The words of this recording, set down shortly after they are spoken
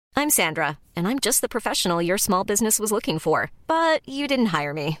I'm Sandra, and I'm just the professional your small business was looking for. But you didn't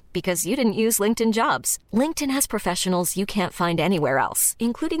hire me because you didn't use LinkedIn Jobs. LinkedIn has professionals you can't find anywhere else,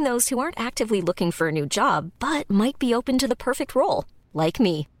 including those who aren't actively looking for a new job, but might be open to the perfect role, like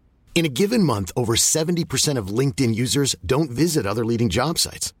me. In a given month, over 70% of LinkedIn users don't visit other leading job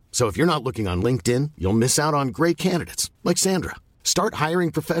sites. So if you're not looking on LinkedIn, you'll miss out on great candidates like Sandra. Start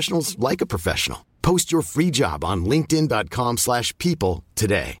hiring professionals like a professional. Post your free job on linkedin.com/people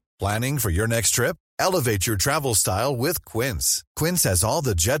today. Planning for your next trip? Elevate your travel style with Quince. Quince has all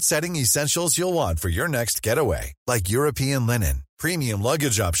the jet-setting essentials you'll want for your next getaway, like European linen, premium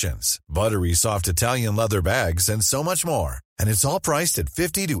luggage options, buttery soft Italian leather bags, and so much more. And it's all priced at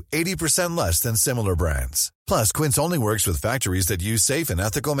 50 to 80% less than similar brands. Plus, Quince only works with factories that use safe and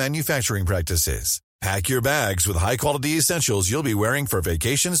ethical manufacturing practices. Pack your bags with high-quality essentials you'll be wearing for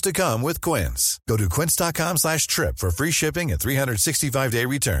vacations to come with Quince. Go to quince.com/trip for free shipping and 365-day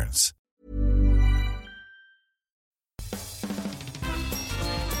returns.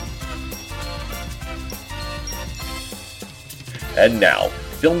 And now,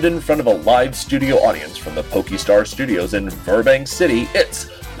 filmed in front of a live studio audience from the PokeStar Studios in Burbank City, it's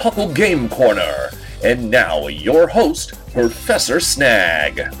Puckle Game Corner. And now, your host, Professor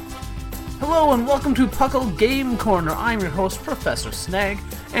Snag. Hello and welcome to Puckle Game Corner. I'm your host, Professor Snag,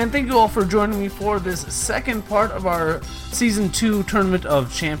 and thank you all for joining me for this second part of our Season 2 Tournament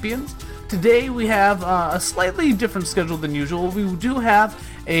of Champions. Today we have a slightly different schedule than usual. We do have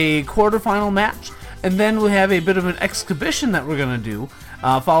a quarterfinal match, and then we have a bit of an exhibition that we're going to do,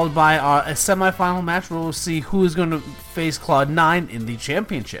 followed by a semifinal match where we'll see who is going to face Cloud9 in the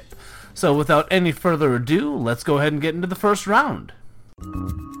championship. So without any further ado, let's go ahead and get into the first round.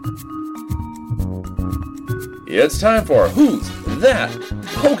 It's time for Who's That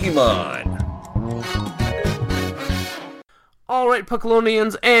Pokemon? Alright,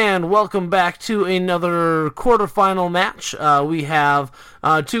 Puckalonians, and welcome back to another quarterfinal match. We have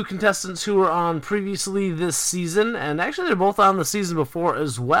two contestants who were on previously this season, and actually they're both on the season before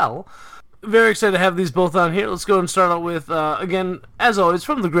as well. Very excited to have these both on here. Let's go and start out with, again, as always,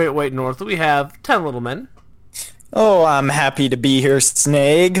 from the Great White North, we have 10 Little Men. Oh, I'm happy to be here,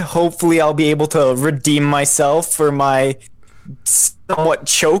 Snag. Hopefully I'll be able to redeem myself for my somewhat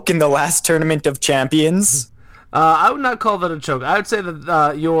choke in the last Tournament of Champions. I would not call that a choke. I would say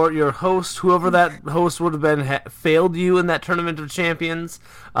that your host, whoever that host would have been, failed you in that Tournament of Champions.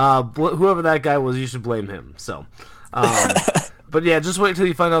 Whoever that guy was, you should blame him. So, but yeah, just wait till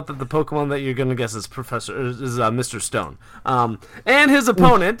you find out that the Pokemon that you're going to guess is Mr. Stone. And his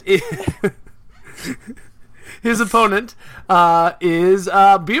opponent is... His opponent is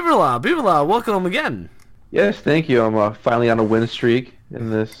Beaverlaw. Beaverlaw, welcome again. Yes, thank you. I'm finally on a win streak in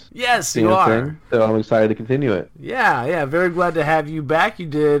this. Yes, you are. Thing, so I'm excited to continue it. Yeah, very glad to have you back. You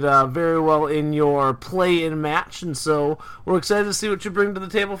did very well in your play-in match, and so we're excited to see what you bring to the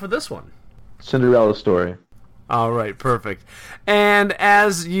table for this one. Cinderella story. All right, perfect. And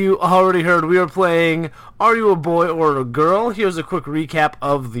as you already heard, we are playing Are You a Boy or a Girl? Here's a quick recap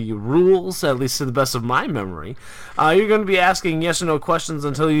of the rules, at least to the best of my memory. You're going to be asking yes or no questions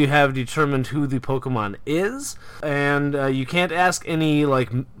until you have determined who the Pokemon is. And you can't ask any,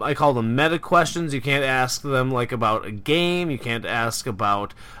 I call them meta questions. You can't ask them, about a game. You can't ask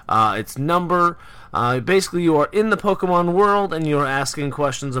about its number. Basically, you are in the Pokemon world, and you are asking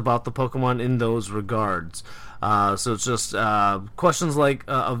questions about the Pokemon in those regards. So it's just questions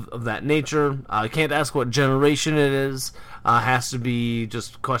of that nature. You can't ask what generation it is. Has to be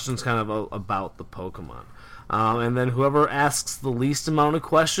just questions kind of about the Pokemon. And then whoever asks the least amount of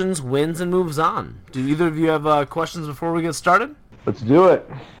questions wins and moves on. Do either of you have questions before we get started? Let's do it.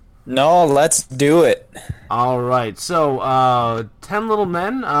 No, let's do it. All right. So, 10 Little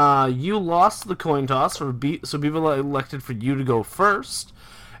Men, you lost the coin toss, so people elected for you to go first.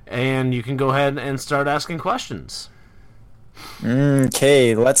 And you can go ahead and start asking questions.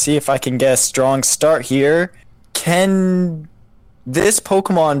 Okay, let's see if I can get a strong start here. Can this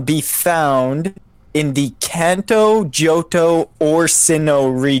Pokemon be found in the Kanto, Johto, or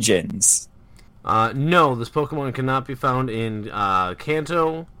Sinnoh regions? No, this Pokemon cannot be found in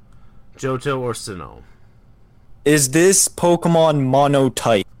Kanto, Johto, or Sinnoh. Is this Pokemon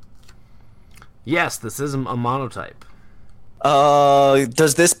monotype? Yes, this is a monotype.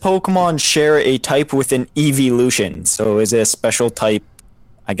 Does this Pokemon share a type with an evolution? So is it a special type,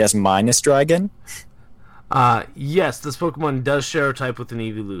 I guess, minus Dragon? Yes, this Pokemon does share a type with an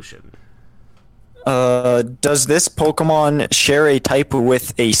evolution. Does this Pokemon share a type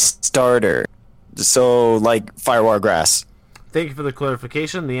with a starter? So, like Fire Grass. Thank you for the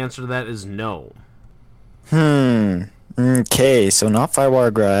clarification. The answer to that is no. Okay, so not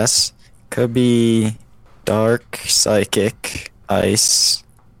Firewire Grass. Could be Dark, Psychic, Ice,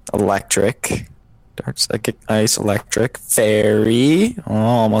 Electric. Dark, Psychic, Ice, Electric. Fairy. Oh,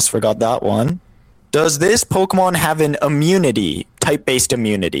 almost forgot that one. Does this Pokemon have an immunity? Type-based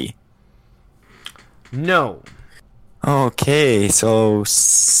immunity? No. Okay, so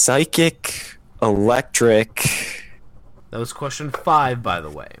Psychic, Electric. That was question 5, by the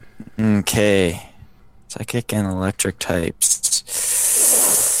way. Okay. Psychic and Electric types.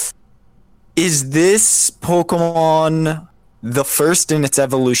 Is this Pokemon the first in its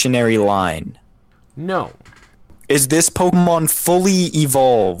evolutionary line? No. Is this Pokemon fully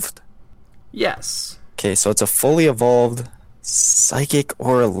evolved? Yes. Okay, so it's a fully evolved Psychic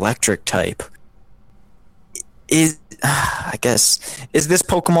or Electric type. Is this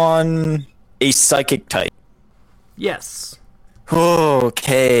Pokemon a Psychic type? Yes.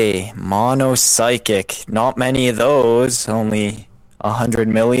 Okay, Mono Psychic. Not many of those. Only 100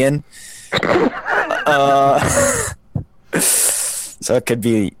 million. So it could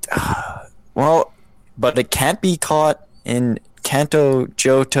be... Well, but it can't be caught in Kanto,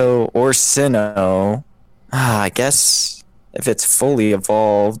 Johto, or Sinnoh. I guess if it's fully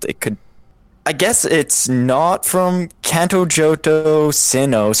evolved, it could... I guess it's not from Kanto, Johto,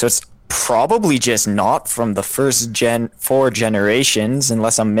 Sinnoh, so it's probably just not from the first 4 generations,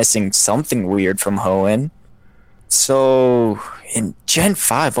 unless I'm missing something weird from Hoenn. So, in Gen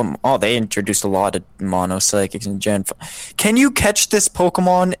 5, they introduced a lot of Mono Psychics in Gen 5. Can you catch this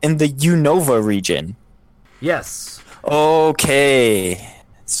Pokemon in the Unova region? Yes. Okay,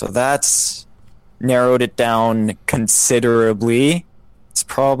 so that's narrowed it down considerably. It's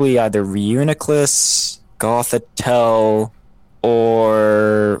probably either Reuniclus, Gothitelle,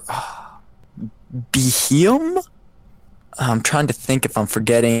 or Beheeyem? I'm trying to think if I'm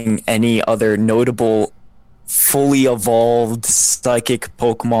forgetting any other notable fully evolved psychic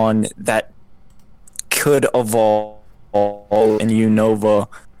Pokemon that could evolve in Unova,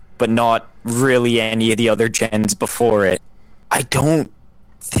 but not really any of the other gens before it. I don't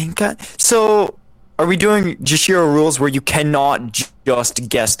think So, are we doing Jashiro rules where you cannot just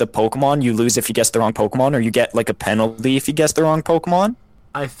guess the Pokemon? You lose if you guess the wrong Pokemon, or you get like a penalty if you guess the wrong Pokemon?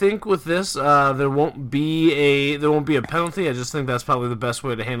 I think with this, there won't be a penalty. I just think that's probably the best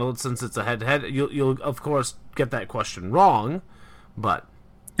way to handle it since it's a head-to-head. You'll of course get that question wrong, but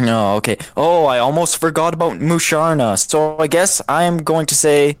no, okay. Oh, I almost forgot about Musharna. So I guess I'm going to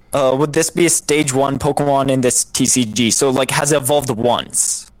say, would this be a stage 1 Pokemon in this TCG? So like, has it evolved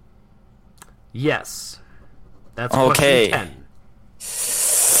once? Yes. That's okay. question 10.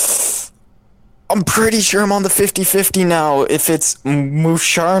 I'm pretty sure I'm on the 50-50 now, if it's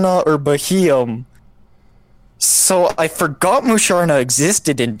Musharna or Beheeyem. So I forgot Musharna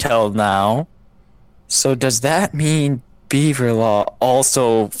existed until now. So does that mean Beaverlaw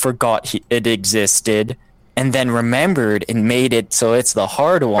also forgot it existed, and then remembered and made it so it's the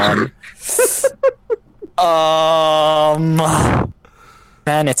hard one?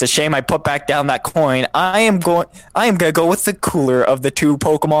 Man, it's a shame I put back down that coin. I am gonna go with the cooler of the 2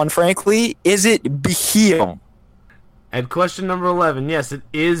 Pokemon, frankly. Is it Beheeyem? And question number 11, yes, it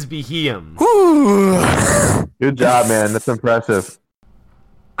is Beheeyem. Good job, man. That's impressive.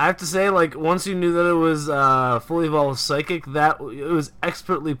 I have to say, like, once you knew that it was fully evolved Psychic, that it was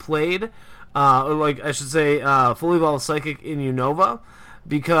expertly played. Or like, I should say, fully evolved Psychic in Unova,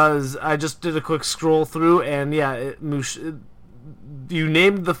 because I just did a quick scroll through, and yeah, you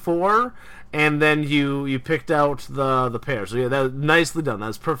named the 4, and then you picked out the pair. So yeah, that was nicely done. That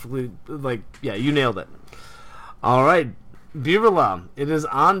was perfectly, like, yeah, you nailed it. All right, Beaverlaw, it is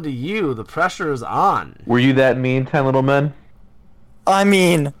on to you. The pressure is on. Were you that mean, 10 little men? I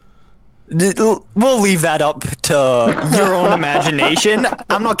mean, we'll leave that up to your own imagination.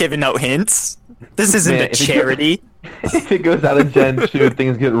 I'm not giving out hints. This isn't a charity. If it goes out of Gen 2,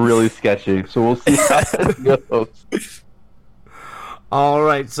 things get really sketchy. So we'll see how it goes. All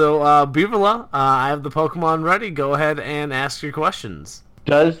right, so Beaverlaw, I have the Pokemon ready. Go ahead and ask your questions.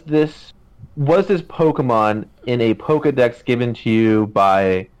 Was this Pokemon in a Pokedex given to you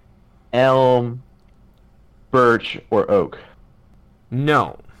by Elm, Birch, or Oak?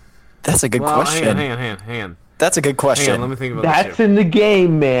 No. That's a good question. Hang on. That's a good question. Hang on, let me think about That's this here. in the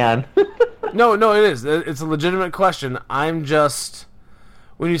game, man. No, it is. It's a legitimate question. I'm just...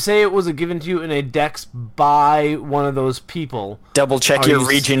 When you say it was given to you in a dex by one of those people... Double check your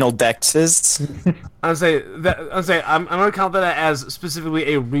regional dexes. I'm going to count that as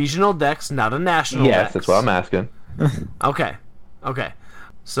specifically a regional dex, not a national dex. Yes, that's what I'm asking. Okay.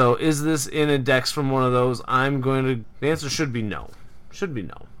 So, is this in a dex from one of those? The answer should be no.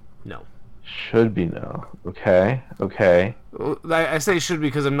 No. Should be no. Okay. I say should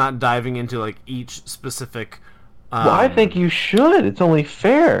because I'm not diving into like each specific. Well, I think you should. It's only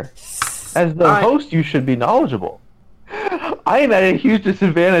fair. As the host, you should be knowledgeable. I am at a huge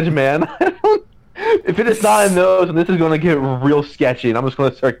disadvantage, man. If it is not in those, and this is going to get real sketchy, and I'm just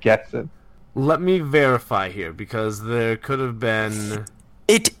going to start guessing. Let me verify here because there could have been.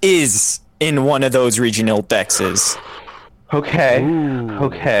 It is in one of those regional dexes. Okay. Ooh,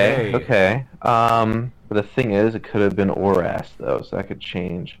 Okay. But the thing is, it could have been Oras though, so that could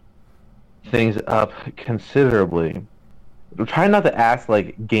change things up considerably. I'm trying not to ask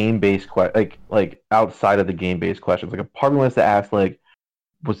like game-based like outside of the game-based questions. Like a part of me wants to ask like,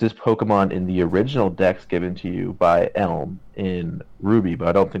 was this Pokemon in the original dex given to you by Elm in Ruby? But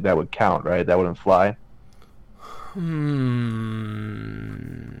I don't think that would count, right? That wouldn't fly.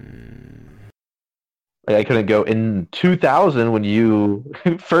 Like I couldn't go in 2000 when you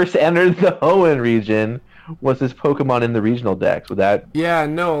first entered the Hoenn region. Was this Pokemon in the regional dex? Would that? Yeah,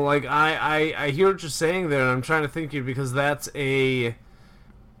 no. Like I hear what you're saying there, and I'm trying to think here because that's a.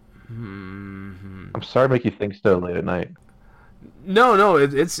 I'm sorry to make you think so late at night. No,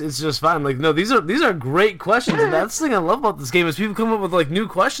 it's just fine. Like no, these are great questions, and that's the thing I love about this game is people come up with like new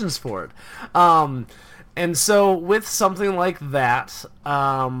questions for it. And so with something like that,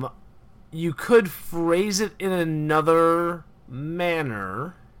 you could phrase it in another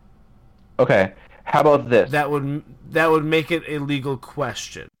manner. Okay, how about this? That would make it a legal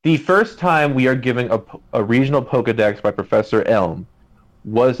question. The first time we are giving a regional Pokedex by Professor Elm,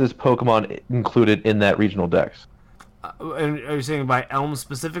 was this Pokemon included in that regional dex? And are you saying by Elm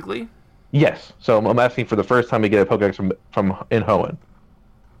specifically? Yes. So I'm asking for the first time we get a Pokedex from in Hoenn.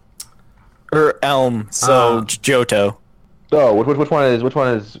 Or Elm, so Johto. So which one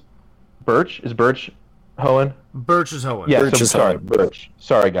is Birch? Is Birch Hoenn? Birch is Hoenn. Yeah, Birch is sorry, Hoenn. Birch.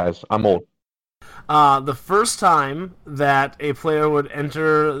 Sorry guys, I'm old. The first time that a player would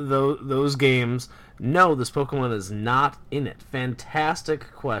enter those games, no, this Pokemon is not in it.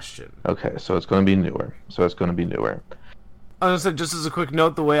 Fantastic question. Okay, so it's going to be newer. I was going to say, just as a quick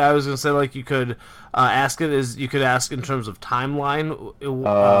note, the way I was going to say, like, you could ask it is, you could ask in terms of timeline.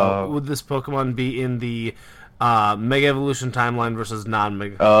 Would this Pokemon be in the Mega Evolution timeline versus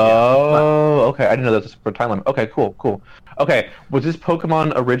non-Mega? Okay. I didn't know that was for timeline. Okay, cool. Okay, was this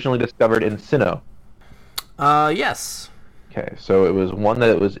Pokemon originally discovered in Sinnoh? Yes. Okay, so it was one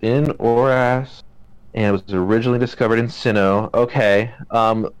that was in Oras, and it was originally discovered in Sinnoh. Okay,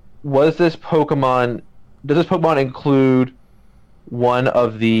 does this Pokemon include one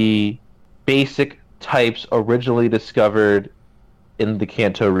of the basic types originally discovered in the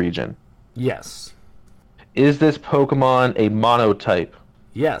Kanto region? Yes. Is this Pokemon a monotype?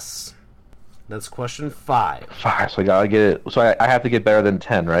 Yes. That's question 5. 5, so I gotta get it. So I have to get better than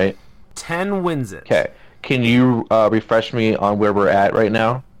 10, right? 10 wins it. Okay. Can you refresh me on where we're at right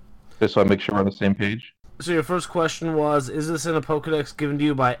now? Just so I make sure we're on the same page. So your first question was, is this in a Pokedex given to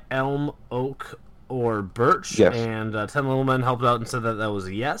you by Elm, Oak, or Birch? Yes. And 10 Little Men helped out and said that was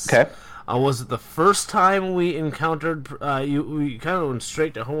a yes. Okay. Was it the first time we encountered... we kind of went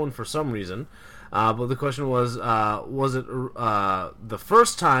straight to Hoenn for some reason. But the question was it the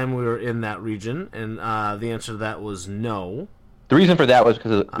first time we were in that region? And the answer to that was no. The reason for that was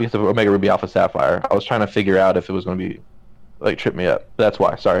because of Omega Ruby Alpha Sapphire. I was trying to figure out if it was going to be, like, trip me up. That's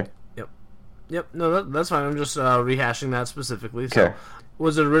why, sorry. Yep, no, that's fine. I'm just rehashing that specifically. So, okay.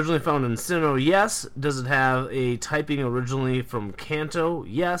 Was it originally found in Sinnoh? Yes. Does it have a typing originally from Kanto?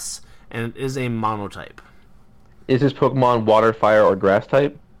 Yes. And it is a monotype. Is this Pokemon water, fire, or grass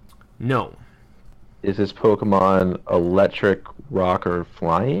type? No. Is this Pokemon electric, rock, or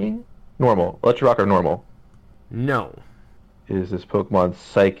flying? Normal. Electric, rock, or normal? No. Is this Pokemon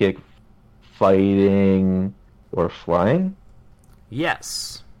psychic, fighting, or flying?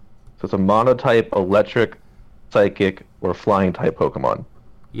 Yes. So it's a monotype, electric, psychic, or flying type Pokemon.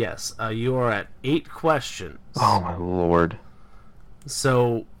 Yes. You are at 8 questions. Oh my lord.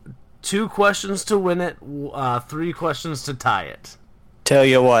 So 2 questions to win it, 3 questions to tie it. Tell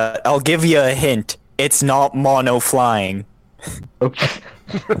you what, I'll give you a hint. It's not mono flying. Okay.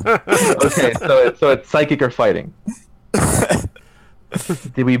 Okay, so it's psychic or fighting.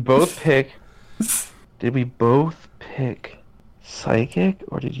 Did we both pick psychic,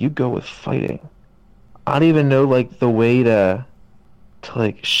 or did you go with fighting? I don't even know, like, the way to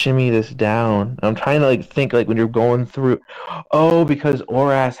like shimmy this down. I'm trying to like think like when you're going through. Oh, because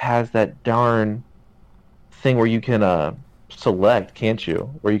Oras has that darn thing where you can select, can't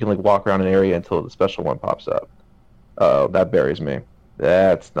you? Where you can like walk around an area until the special one pops up. Oh, that buries me.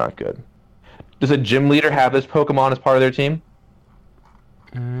 That's not good. Does a gym leader have this Pokemon as part of their team?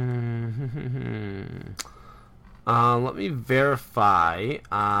 Let me verify.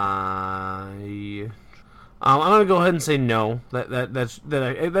 I'm gonna go ahead and say no.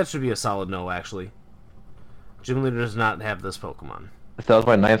 That should be a solid no, actually. Gym Leader does not have this Pokemon. That was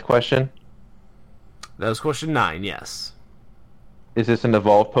my 9th question. That was question 9. Yes. Is this an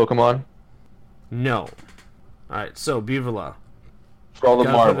evolved Pokemon? No. All right. So Beaverla. For all the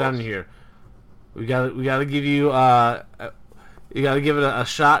Gotta put it marbles. down here. We gotta give you you gotta give it a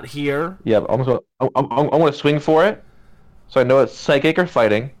shot here. Yeah, but I'm gonna swing for it, so I know it's psychic or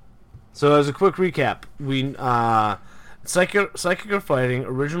fighting. So as a quick recap, we psychic or fighting,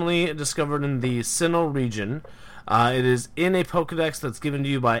 originally discovered in the Sinnoh region. It is in a Pokedex that's given to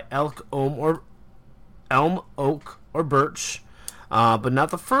you by Elm, Oak, or Birch, but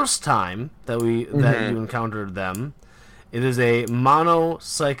not the first time that you encountered them. It is a mono,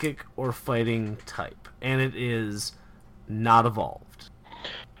 psychic, or fighting type, and it is not evolved.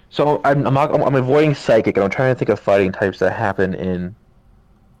 So I'm avoiding psychic, and I'm trying to think of fighting types that happen in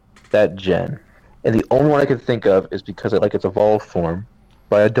that gen. And the only one I can think of is because its evolved form,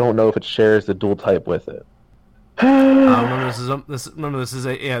 but I don't know if it shares the dual type with it. Remember, this is a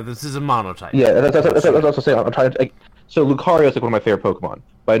mono type. Yeah, that's also saying. I'm trying to. So Lucario is one of my favorite Pokemon,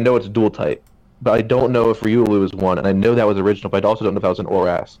 but I know it's dual type. But I don't know if Riolu is one, and I know that was original, but I also don't know if that was an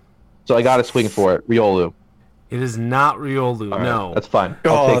Oras. So I gotta swing for it. Riolu. It is not Riolu. Right, no, that's fine.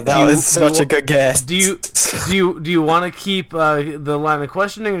 That was such a good guess. Do you want to keep the line of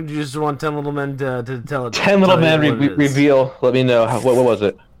questioning, or do you just want 10 Little Men to tell it? 10 Little Men reveal. Let me know. What was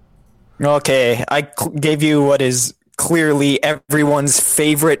it? Okay, I gave you what is clearly everyone's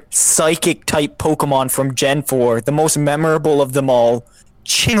favorite psychic type Pokemon from Gen 4, the most memorable of them all,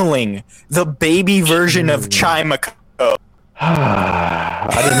 Chingling, the baby version of Chimeco. I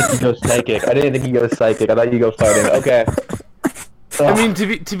didn't think you go psychic. I thought you go fighting. Okay. I mean,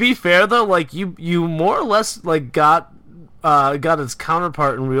 to be fair though, like you more or less like got its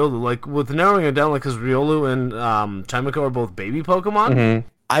counterpart in Riolu, like with narrowing it down, like because Riolu and Chimeco are both baby Pokemon. Mm-hmm.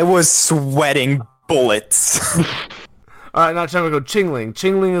 I was sweating bullets. All right, not Chimeco, Chingling.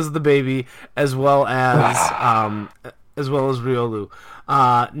 Chingling is the baby, as well as Riolu.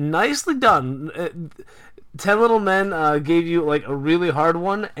 Nicely done. 10 Little Men gave you like a really hard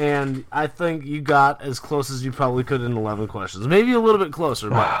one, and I think you got as close as you probably could in 11 questions. Maybe a little bit closer,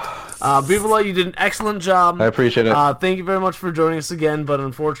 but Beaverla, you did an excellent job. I appreciate it. Thank you very much for joining us again, but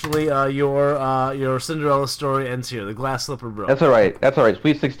unfortunately, your Cinderella story ends here. The glass slipper broke. That's all right.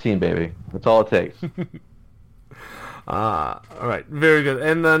 Sweet 16, baby. That's all it takes. All right, very good.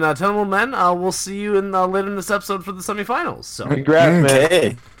 And then 10 Little Men, we'll see you later in this episode for the semifinals. So, congrats, man.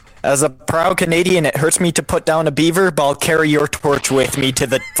 Okay. As a proud Canadian, it hurts me to put down a beaver, but I'll carry your torch with me to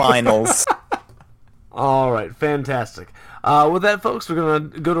the finals. All right, fantastic. With that, folks, we're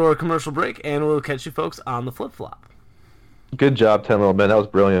going to go to our commercial break, and we'll catch you folks on the flip-flop. Good job, 10 Little Men. That was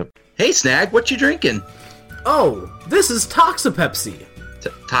brilliant. Hey, Snag, what you drinking? Oh, this is Toxapepsi.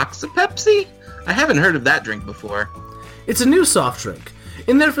 Toxapepsi? I haven't heard of that drink before. It's a new soft drink.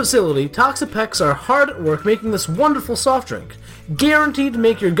 In their facility, Toxapex are hard at work making this wonderful soft drink. Guaranteed to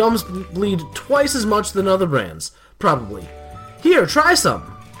make your gums bleed twice as much than other brands. Probably. Here, try some.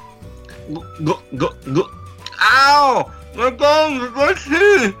 Ow! My gums, my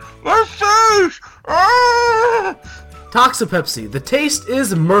teeth, my face! Ah! Toxapepsi, the taste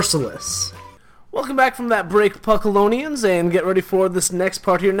is merciless. Welcome back from that break, Puckalonians, and get ready for this next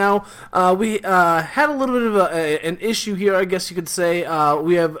part here. Now, we had a little bit of an issue here, I guess you could say.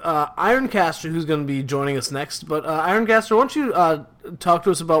 We have Ironcaster who's going to be joining us next. But Ironcaster, why don't you talk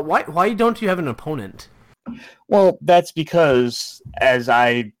to us about why don't you have an opponent? Well, that's because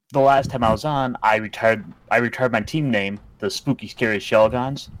the last time I was on, I retired my team name, the Spooky Scary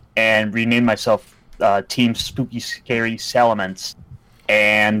Shelgons, and renamed myself Team Spooky Scary Salamence.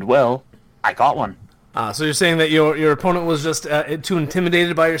 And well, I got one. So you're saying that your opponent was just too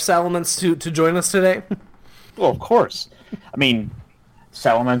intimidated by your Salamence to join us today? Well, of course. I mean,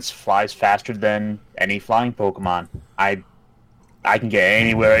 Salamence flies faster than any flying Pokemon. I can get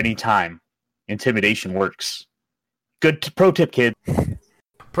anywhere, anytime. Intimidation works. Good pro tip, kid.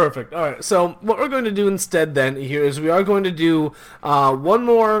 Perfect. All right. So what we're going to do instead then here is we are going to do one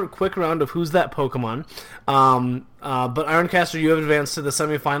more quick round of Who's That Pokemon. But Ironcaster, you have advanced to the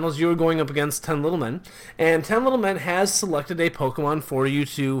semifinals. You are going up against 10 Little Men, and 10 Little Men has selected a Pokemon for you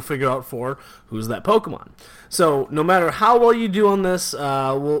to figure out for who's that Pokemon. So no matter how well you do on this,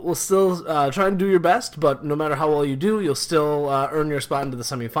 we'll still try and do your best, but no matter how well you do, you'll still earn your spot into the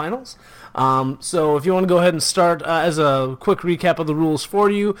semifinals. So if you want to go ahead and start, as a quick recap of the rules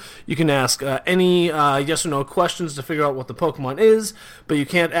for you, you can ask any yes or no questions to figure out what the Pokemon is, but you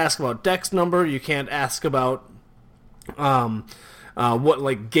can't ask about Dex number, you can't ask about what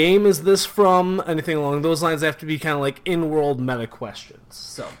like game is this from, anything along those lines. They have to be kind of like in-world meta questions.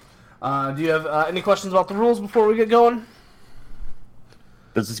 So, do you have any questions about the rules before we get going?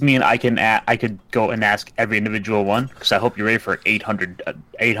 Does this mean I could go and ask every individual one? Because I hope you're ready for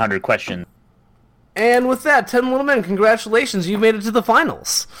 800 questions. And with that, 10 Little Men, congratulations, you made it to the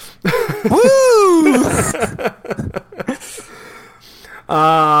finals. Woo!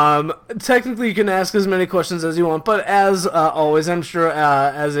 Technically, you can ask as many questions as you want, but as always, I'm sure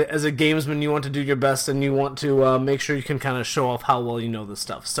as a gamesman, you want to do your best and you want to make sure you can kind of show off how well you know this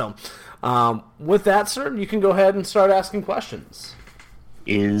stuff. So, with that, sir, you can go ahead and start asking questions.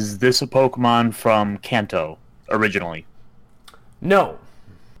 Is this a Pokemon from Kanto, originally? No.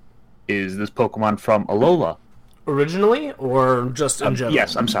 Is this Pokemon from Alola? Originally, or just in general?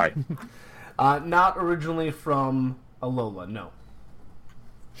 Yes, I'm sorry. Not originally from Alola, no.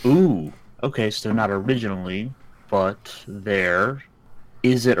 Ooh, okay, so they're not originally, but they're...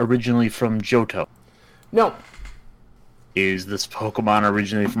 Is it originally from Johto? No. Is this Pokemon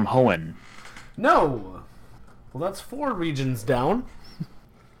originally from Hoenn? No. Well, that's 4 regions down.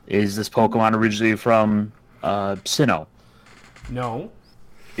 Is this Pokemon originally from Sinnoh? No.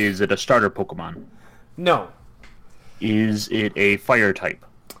 Is it a starter Pokemon? No. Is it a fire type?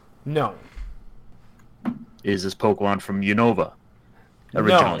 No. Is this Pokemon from Unova?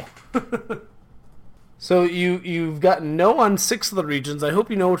 Originally. No. So you've gotten no on 6 of the regions. I hope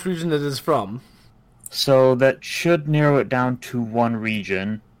you know which region it is from. So that should narrow it down to 1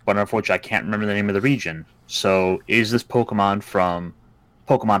 region, but unfortunately I can't remember the name of the region. So is this Pokemon from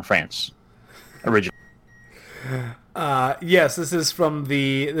Pokemon France? Originally. Yes, this is from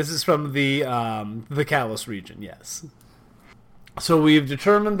the Kalos region. Yes. So we've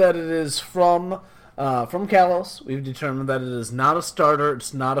determined that it is from Kalos. We've determined that it is not a starter.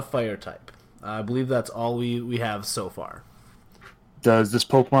 It's not a fire type. I believe that's all we have so far. Does this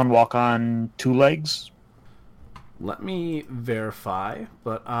Pokemon walk on 2 legs? Let me verify,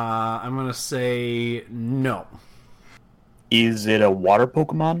 but I'm gonna say no. Is it a water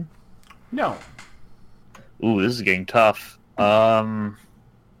Pokemon? No. Ooh, this is getting tough. Does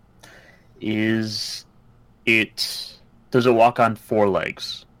it walk on 4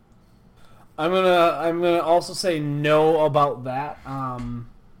 legs? I'm gonna also say no about that.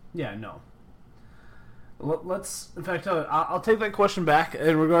 Yeah, no. Let's, in fact, I'll take that question back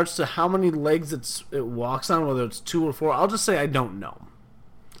in regards to how many legs it walks on, whether it's 2 or 4. I'll just say I don't know.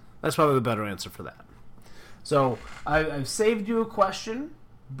 That's probably the better answer for that. So I've saved you a question,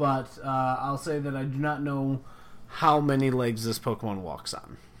 but I'll say that I do not know how many legs this Pokemon walks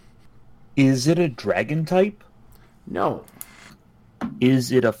on. Is it a dragon type? No.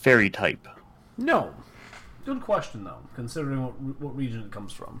 Is it a fairy type? No. Good question, though, considering what region it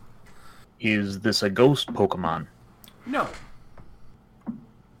comes from. Is this a ghost Pokemon? No.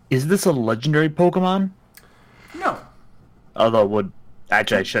 Is this a legendary Pokemon? No. Although,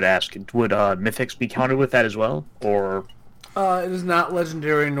 actually, I should ask, would Mythics be counted with that as well? Or... It is not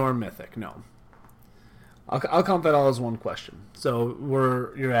legendary nor mythic, no. I'll count that all as one question. So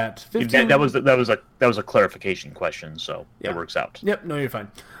you're at 15. That was a clarification question, so yeah. It works out. Yep, no, you're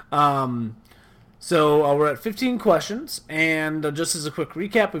fine. So we're at 15 questions, and just as a quick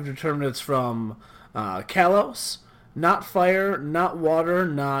recap, we've determined it's from Kalos, not fire, not water,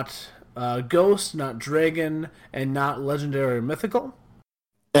 not ghost, not dragon, and not legendary or mythical.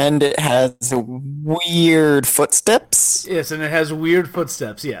 And it has weird footsteps. Yes, and it has weird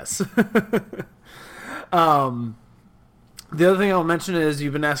footsteps, yes. The other thing I'll mention is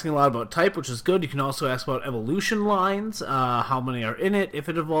you've been asking a lot about type, which is good. You can also ask about evolution lines, how many are in it, if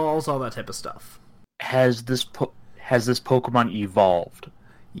it evolves, all that type of stuff. Has this Pokemon evolved?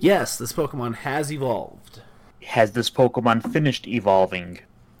 Yes, this Pokemon has evolved. Has this Pokemon finished evolving?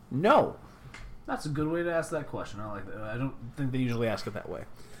 No. That's a good way to ask that question. I like that. I don't think they usually ask it that way.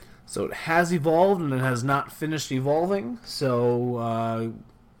 So it has evolved, and it has not finished evolving. So,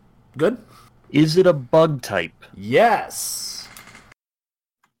 good. Is it a bug type? Yes.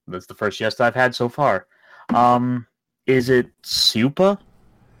 That's the first yes I've had so far. Is it Spupa?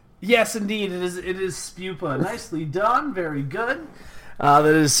 Yes, indeed. It is Spupa. Nicely done. Very good. That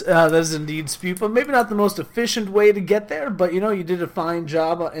is indeed Spupa. Maybe not the most efficient way to get there, but you did a fine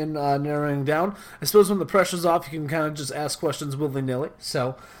job in narrowing down. I suppose when the pressure's off, you can kind of just ask questions willy-nilly.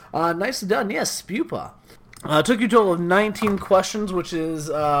 So, nicely done. Yes, Spupa. Took you a total of 19 questions, which is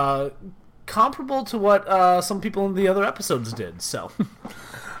comparable to what some people in the other episodes did. So,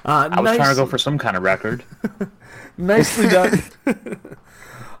 I was trying to go for some kind of record. Nicely done.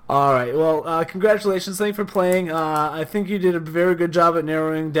 All right. Well, congratulations. Thank you for playing. I think you did a very good job at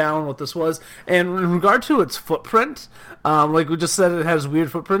narrowing down what this was. And in regard to its footprint, like we just said, it has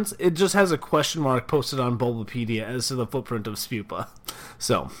weird footprints. It just has a question mark posted on Bulbapedia as to the footprint of Spupa.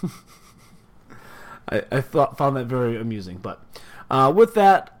 So, I found that very amusing. But with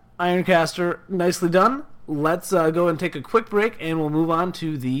that, Ironcaster, nicely done. Let's go and take a quick break, and we'll move on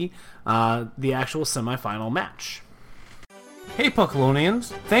to the actual semifinal match. Hey Puckalonians,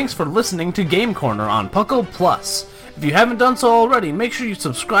 thanks for listening to Game Corner on Puckle Plus. If you haven't done so already, make sure you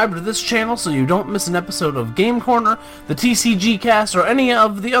subscribe to this channel so you don't miss an episode of Game Corner, the TCG Cast, or any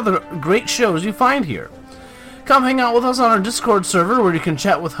of the other great shows you find here. Come hang out with us on our Discord server where you can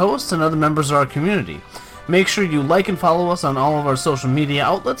chat with hosts and other members of our community. Make sure you like and follow us on all of our social media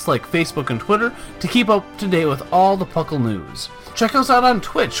outlets like Facebook and Twitter to keep up to date with all the Puckle news. Check us out on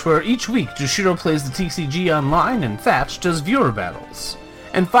Twitch, where each week Jushiro plays the TCG online and Thatch does viewer battles.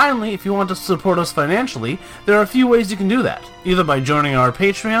 And finally, if you want to support us financially, there are a few ways you can do that. Either by joining our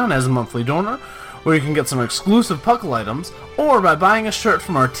Patreon as a monthly donor, where you can get some exclusive Puckle items, or by buying a shirt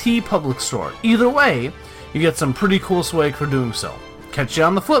from our TeePublic store. Either way, you get some pretty cool swag for doing so. Catch you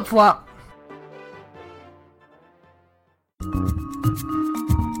on the flip-flop!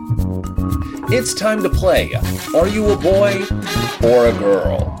 It's time to play Are You a Boy or a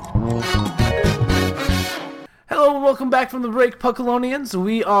Girl? Hello and welcome back from the break, Puckalonians.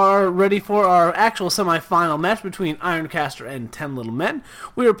 We are ready for our actual semi-final match between Ironcaster and 10 Little Men.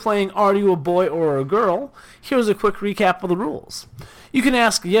 We are playing Are You a Boy or a Girl? Here's a quick recap of the rules. You can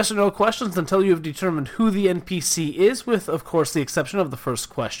ask yes or no questions until you have determined who the NPC is, with, of course, the exception of the first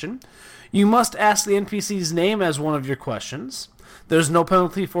question. You must ask the NPC's name as one of your questions. There's no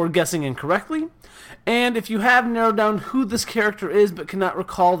penalty for guessing incorrectly. And if you have narrowed down who this character is but cannot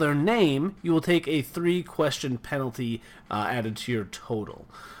recall their name, you will take a 3-question penalty added to your total.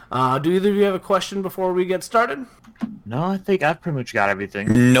 Do either of you have a question before we get started? No, I think I've pretty much got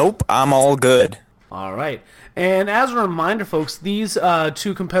everything. Nope, I'm all good. All right. And as a reminder, folks, these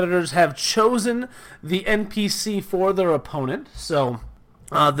two competitors have chosen the NPC for their opponent. So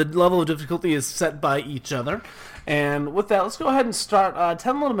the level of difficulty is set by each other. And with that, let's go ahead and start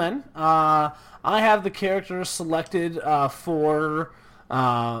 10 Little Men. I have the character selected for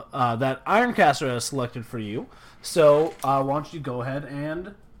that Ironcaster has selected for you. So why don't you go ahead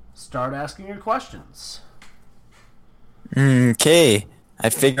and start asking your questions. Okay, I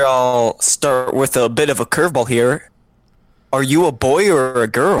figure I'll start with a bit of a curveball here. Are you a boy or a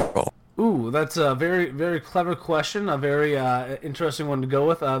girl? Ooh, that's a very, very clever question. A very interesting one to go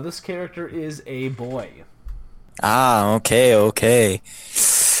with. This character is a boy. Ah, okay.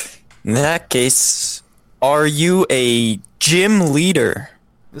 In that case, are you a gym leader?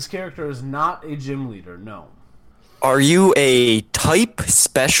 This character is not a gym leader, no. Are you a type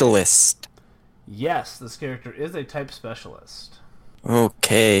specialist? Yes, this character is a type specialist.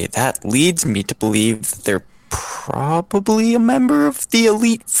 Okay, that leads me to believe that they're probably a member of the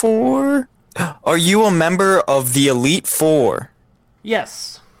Elite Four? Are you a member of the Elite Four?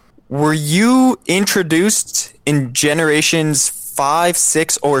 Yes. Were you introduced in generations 5,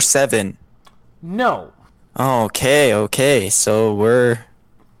 6, or 7? No. Okay, so we're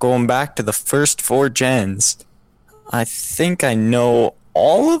going back to the first 4 gens. I think I know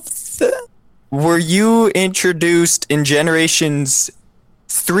all of them. Were you introduced in generations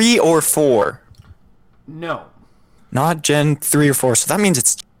 3 or 4? No. Not Gen 3 or 4, so that means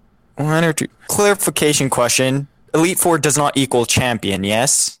it's 1 or 2. Clarification question. Elite Four does not equal champion,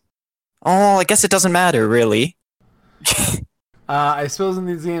 yes? Oh, I guess it doesn't matter, really. I suppose in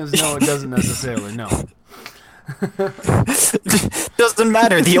these games, no, it doesn't necessarily, no. Doesn't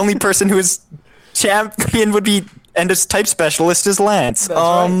matter. The only person who is champion would be, and is type specialist is Lance.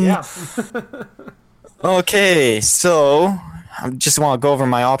 That's right, yeah. Okay, so I just want to go over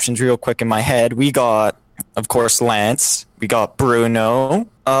my options real quick in my head. We got, of course, Lance. We got Bruno.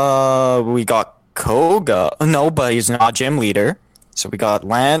 We got Koga. No, but he's not gym leader. So we got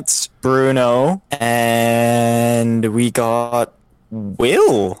Lance, Bruno, and we got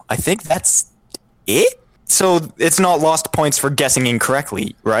Will. I think that's it. So it's not lost points for guessing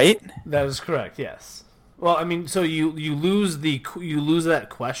incorrectly, right? That is correct, yes. Well, I mean, so you lose that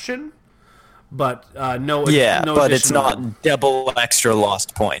question, but no. Yeah, no but it's additional- not double extra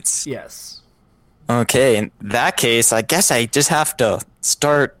lost points. Yes. Okay, in that case, I guess I just have to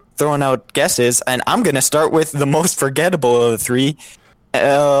start throwing out guesses, and I'm going to start with the most forgettable of the three.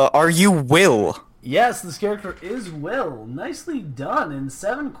 Are you Will? Yes, this character is Will. Nicely done in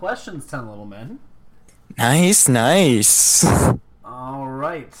 7 questions, 10 little men. Nice, nice. All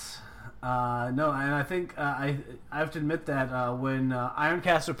right. No, and I think I have to admit that when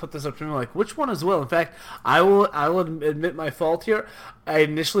Ironcaster put this up to me, like, which one is Will? In fact, I will admit my fault here. I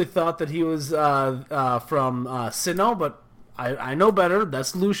initially thought that he was from Sinnoh, but I know better.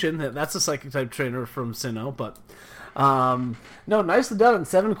 That's Lucian. That's a psychic type trainer from Sinnoh. But no, nicely done. In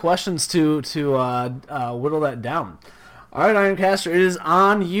 7 questions to whittle that down. All right, Ironcaster, it is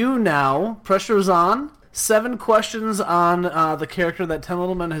on you now. Pressure is on. 7 questions on the character that 10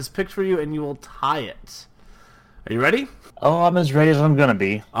 Little Men has picked for you, and you will tie it. Are you ready? Oh, I'm as ready as I'm gonna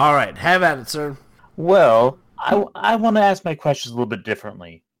be. All right, have at it, sir. Well, I want to ask my questions a little bit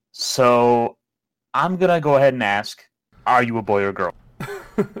differently. So, I'm gonna go ahead and ask, are you a boy or girl?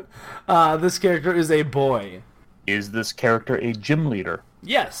 This character is a boy. Is this character a gym leader?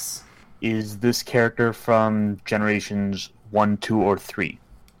 Yes. Is this character from generations 1, 2, or 3?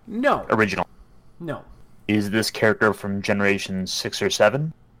 No. Original. No. Is this character from generation 6 or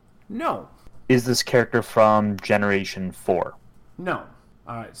 7? No. Is this character from generation 4? No.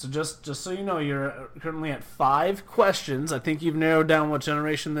 All right, so just so you know, you're currently at 5 questions. I think you've narrowed down what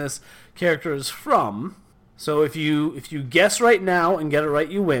generation this character is from. So if you guess right now and get it right,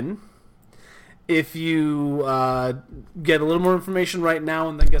 you win. If you get a little more information right now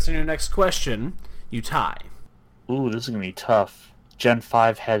and then guess on your next question, you tie. Ooh, this is going to be tough. Gen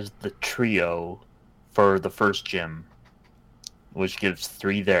 5 has the trio for the first gym, which gives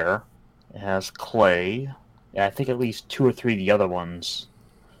 3 there. It has Clay. I think at least 2 or 3 of the other ones.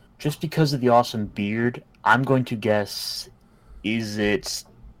 Just because of the awesome beard, I'm going to guess, is it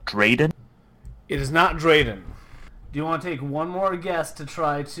Drayden? It is not Drayden. Do you want to take one more guess to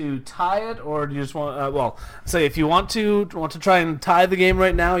try to tie it, or do you just want? Say if you want to try and tie the game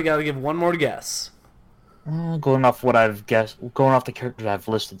right now, you got to give one more guess. Going off what I've guessed, going off the characters I've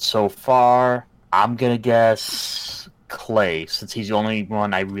listed so far, I'm gonna guess Clay, since he's the only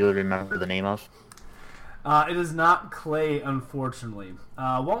one I really remember the name of. It is not Clay, unfortunately.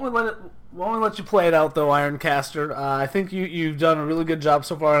 Won't we let you play it out, though, Ironcaster? I think you've done a really good job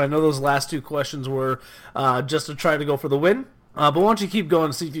so far, and I know those last 2 questions were just to try to go for the win. But why don't you keep going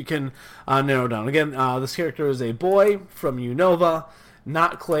and see if you can narrow down. Again, this character is a boy from Unova,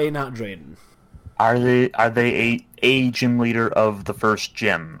 not Clay, not Drayden. Are they a gym leader of the first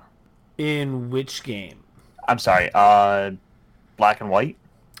gym? In which game? I'm sorry, Black and White?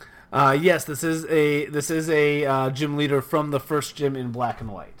 Yes, this is a gym leader from the first gym in Black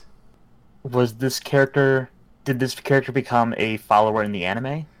and White. Did this character become a follower in the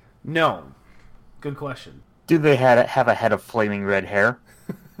anime? No. Good question. Do they have a head of flaming red hair?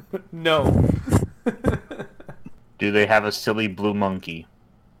 No. Do they have a silly blue monkey?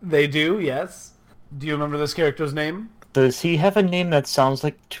 They do, yes. Do you remember this character's name? Does he have a name that sounds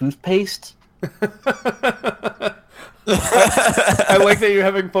like toothpaste? I like that you're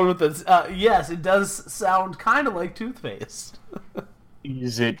having fun with this. Yes, it does sound kind of like toothpaste.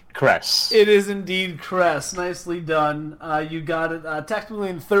 Is it Cress? It is indeed Cress. Nicely done. You got it technically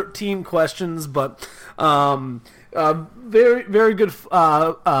in 13 questions, but very, very good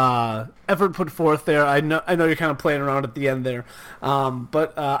effort put forth there. I know you're kind of playing around at the end there.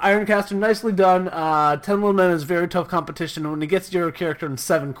 But Ironcaster, nicely done. 10 Little Men is very tough competition. When it gets to your character in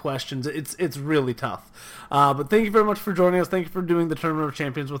 7 questions, it's really tough. But thank you very much for joining us. Thank you for doing the Tournament of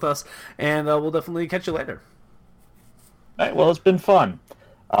Champions with us. And we'll definitely catch you later. All right, well, it's been fun.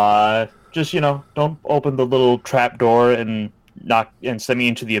 Just, don't open the little trap door and send me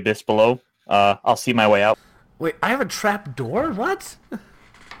into the abyss below. I'll see my way out. Wait, I have a trap door? What?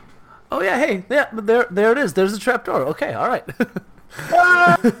 Oh yeah, hey, yeah, there it is. There's a trap door. Okay, all right.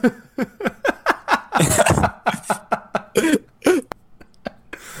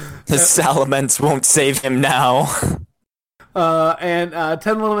 The Salamence won't save him now. And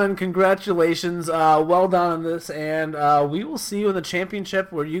 10 Little Men, congratulations. Well done on this, and we will see you in the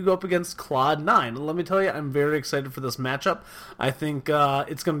championship where you go up against Claude 9. Let me tell you, I'm very excited for this matchup. I think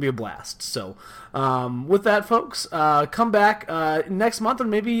it's going to be a blast. So, with that, folks, come back next month, or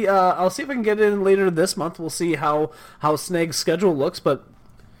maybe I'll see if I can get in later this month. We'll see how Snag's schedule looks, but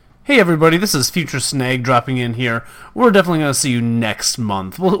hey everybody, this is Future Snag dropping in here. We're definitely going to see you next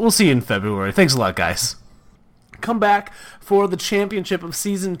month. We'll see you in February. Thanks a lot, guys. come back for the championship of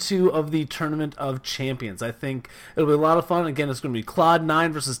Season 2 of the Tournament of Champions. I think it'll be a lot of fun. Again, it's going to be Claude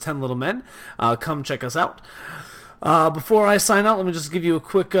 9 versus 10 Little Men. Come check us out. Before I sign out, let me just give you a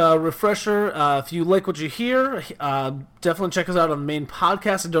quick refresher. If you like what you hear, definitely check us out on the main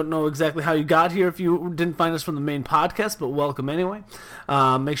podcast. I don't know exactly how you got here if you didn't find us from the main podcast, but welcome anyway.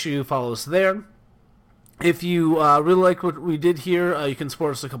 Make sure you follow us there. If you really like what we did here, you can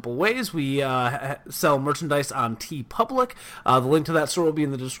support us a couple ways. We sell merchandise on TeePublic. The link to that store will be in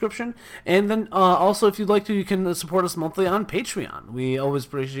the description. And then also, if you'd like to, you can support us monthly on Patreon. We always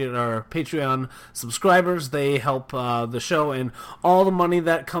appreciate our Patreon subscribers. They help the show, and all the money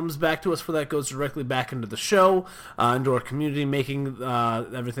that comes back to us for that goes directly back into the show, into our community, making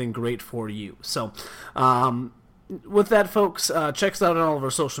everything great for you. So, with that, folks, check us out on all of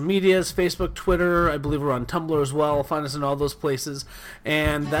our social medias, Facebook, Twitter. I believe we're on Tumblr as well. Find us in all those places.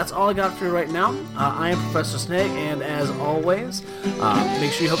 And that's all I got for you right now. I am Professor Snag, and as always,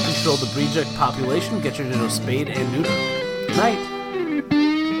 make sure you help control the Breeject population. Get your Ditto spayed and neutered. Good night.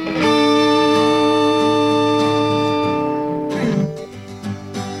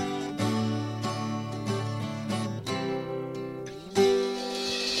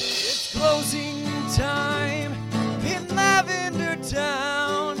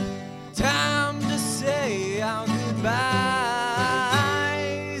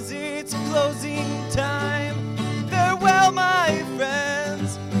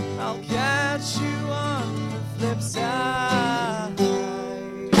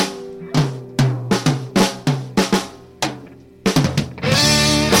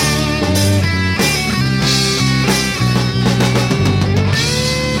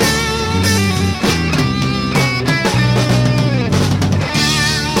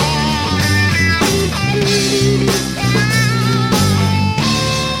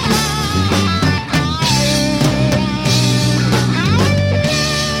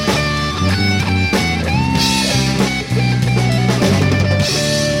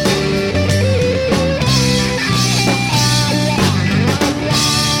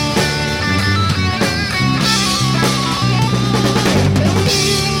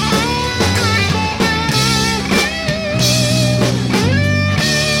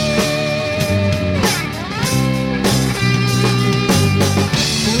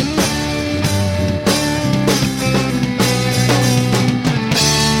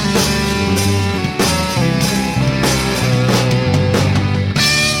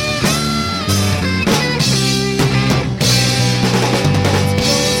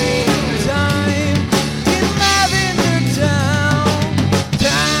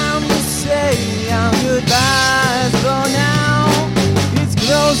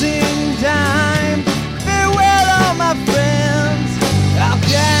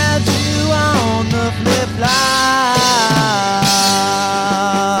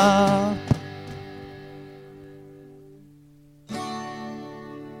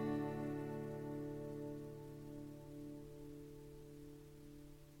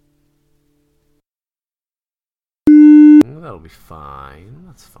 That'll be fine.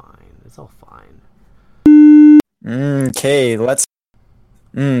 That's fine. It's all fine. Okay, let's...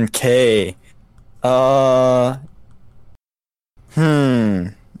 Okay.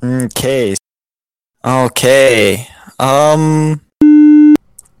 Okay. Okay. Can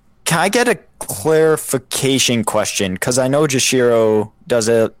I get a clarification question? Because I know Jashiro does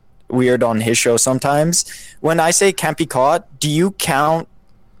it weird on his show sometimes. When I say can't be caught, do you count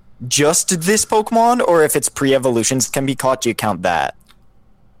just this Pokemon, or if it's pre-evolutions can be caught, do you count that?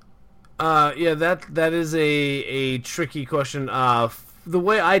 Yeah, that is a tricky question. The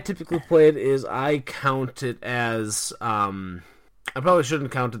way I typically play it is I count it as I probably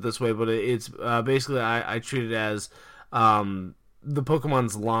shouldn't count it this way, but it's basically I treat it as the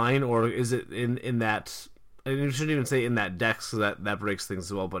Pokemon's line, or is it in that? I shouldn't even say in that dex, because that breaks things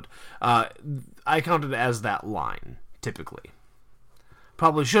as well. But I count it as that line typically.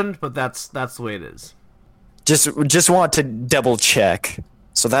 Probably shouldn't, but that's the way it is. Just want to double check.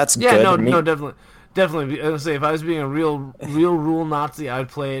 So that's good. Yeah, no, definitely. I was say if I was being a real rule Nazi, I'd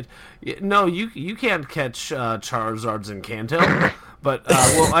play it. No, you can't catch Charizards in Kanto, but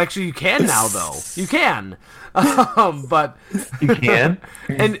well, actually you can now though. You can, but you can,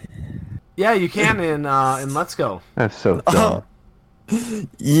 and yeah, you can in Let's Go. That's so dumb.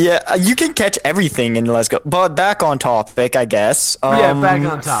 Yeah, you can catch everything in Let's Go. But back on topic, I guess. Yeah, back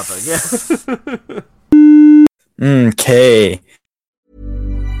on topic. Yeah. Okay.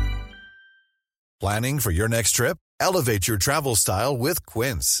 Planning for your next trip? Elevate your travel style with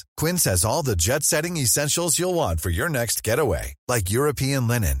Quince. Quince has all the jet-setting essentials you'll want for your next getaway, like European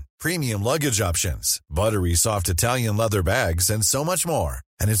linen, premium luggage options, buttery soft Italian leather bags, and so much more.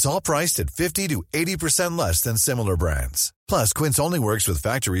 And it's all priced at 50 to 80% less than similar brands. Plus, Quince only works with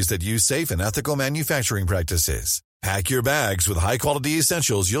factories that use safe and ethical manufacturing practices. Pack your bags with high-quality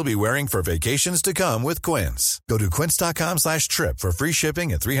essentials you'll be wearing for vacations to come with Quince. Go to quince.com/trip for free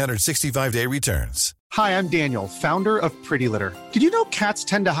shipping and 365-day returns. Hi, I'm Daniel, founder of Pretty Litter. Did you know cats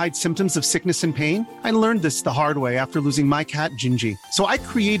tend to hide symptoms of sickness and pain? I learned this the hard way after losing my cat, Gingy. So I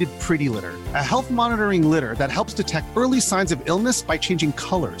created Pretty Litter, a health monitoring litter that helps detect early signs of illness by changing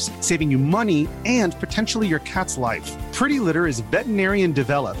colors, saving you money and potentially your cat's life. Pretty Litter is veterinarian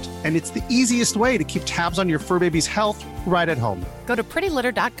developed, and it's the easiest way to keep tabs on your fur baby's health right at home. Go to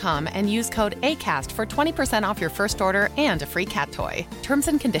prettylitter.com and use code ACAST for 20% off your first order and a free cat toy. Terms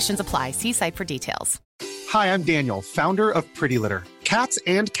and conditions apply. See site for details. Hi, I'm Daniel, founder of Pretty Litter. Cats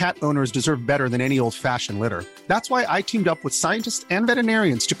and cat owners deserve better than any old-fashioned litter. That's why I teamed up with scientists and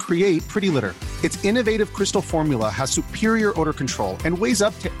veterinarians to create Pretty Litter. Its innovative crystal formula has superior odor control and weighs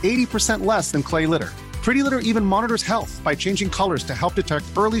up to 80% less than clay litter. Pretty Litter even monitors health by changing colors to help detect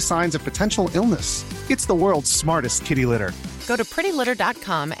early signs of potential illness. It's the world's smartest kitty litter. Go to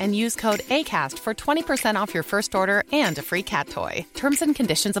prettylitter.com and use code ACAST for 20% off your first order and a free cat toy. Terms and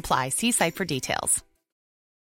conditions apply. See site for details.